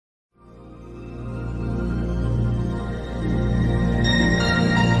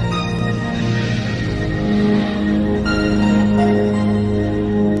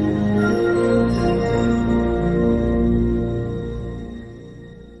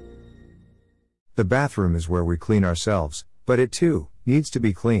The bathroom is where we clean ourselves, but it too needs to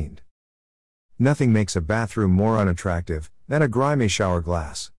be cleaned. Nothing makes a bathroom more unattractive than a grimy shower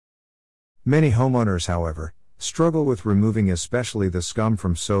glass. Many homeowners, however, struggle with removing especially the scum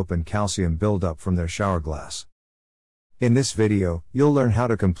from soap and calcium buildup from their shower glass. In this video, you'll learn how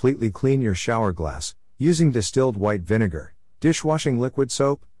to completely clean your shower glass using distilled white vinegar, dishwashing liquid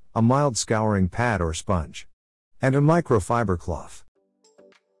soap, a mild scouring pad or sponge, and a microfiber cloth.